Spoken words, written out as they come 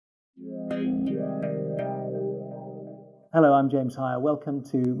Hello, I'm James Hier. Welcome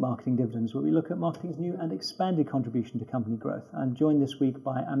to Marketing Dividends, where we look at marketing's new and expanded contribution to company growth. I'm joined this week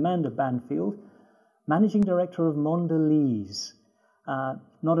by Amanda Banfield, Managing Director of Mondelēz.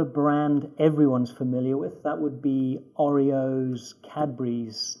 Not a brand everyone's familiar with. That would be Oreos,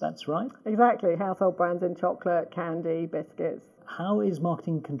 Cadbury's. That's right? Exactly. Household brands in chocolate, candy, biscuits. How is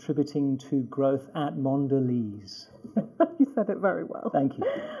marketing contributing to growth at Mondelēz? You said it very well. Thank you.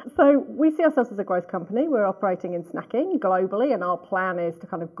 So we see ourselves as a growth company. We're operating in snacking globally, and our plan is to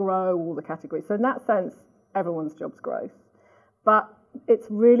kind of grow all the categories. So in that sense, everyone's job's growth. But it's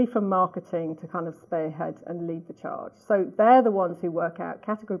really for marketing to kind of spearhead and lead the charge. So they're the ones who work out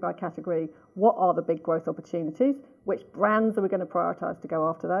category by category, what are the big growth opportunities, which brands are we going to prioritise to go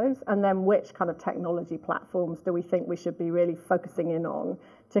after those, and then which kind of technology platforms do we think we should be really focusing in on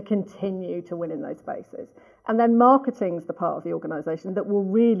to continue to win in those spaces. And then marketing's the part of the organisation that will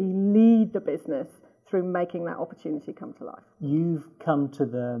really lead the business through making that opportunity come to life. You've come to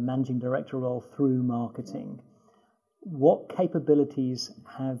the managing director role through marketing. What capabilities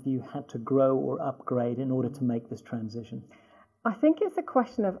have you had to grow or upgrade in order to make this transition? I think it's a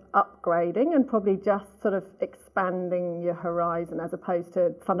question of upgrading and probably just sort of expanding your horizon as opposed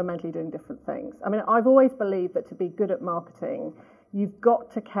to fundamentally doing different things. I mean, I've always believed that to be good at marketing, you've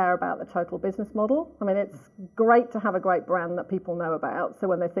got to care about the total business model. I mean, it's great to have a great brand that people know about. So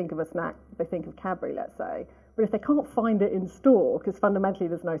when they think of a snack, they think of Cadbury, let's say. But if they can't find it in store because fundamentally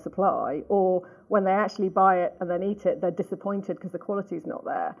there's no supply, or when they actually buy it and then eat it, they're disappointed because the quality's not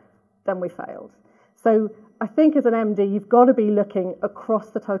there, then we failed. So I think as an MD, you've got to be looking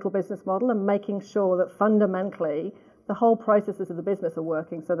across the total business model and making sure that fundamentally the whole processes of the business are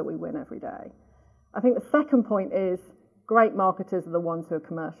working so that we win every day. I think the second point is great marketers are the ones who are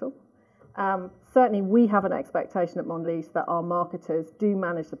commercial. Certainly we have an expectation at Mondelēz that our marketers do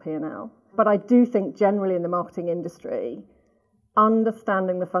manage the P&L. But I do think generally in the marketing industry,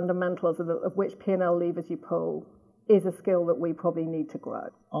 understanding the fundamentals of which P&L levers you pull is a skill that we probably need to grow.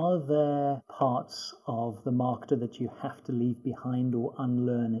 Are there parts of the marketer that you have to leave behind or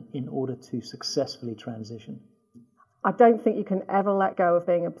unlearn in order to successfully transition? I don't think you can ever let go of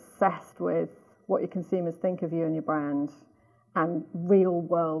being obsessed with what your consumers think of you and your brand and real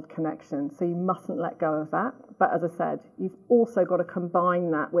world connection. So you mustn't let go of that. But as I said, you've also got to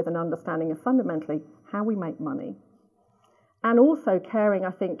combine that with an understanding of fundamentally how we make money. And also caring,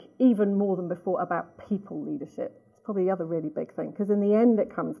 I think, even more than before about people leadership. It's probably the other really big thing, because in the end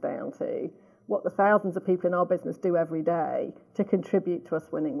it comes down to what the thousands of people in our business do every day to contribute to us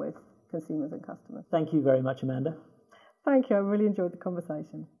winning with consumers and customers. Thank you very much, Amanda. Thank you. I really enjoyed the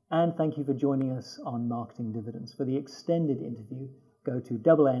conversation. And thank you for joining us on Marketing Dividends. For the extended interview, go to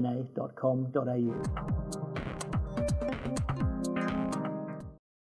AANA.com.au.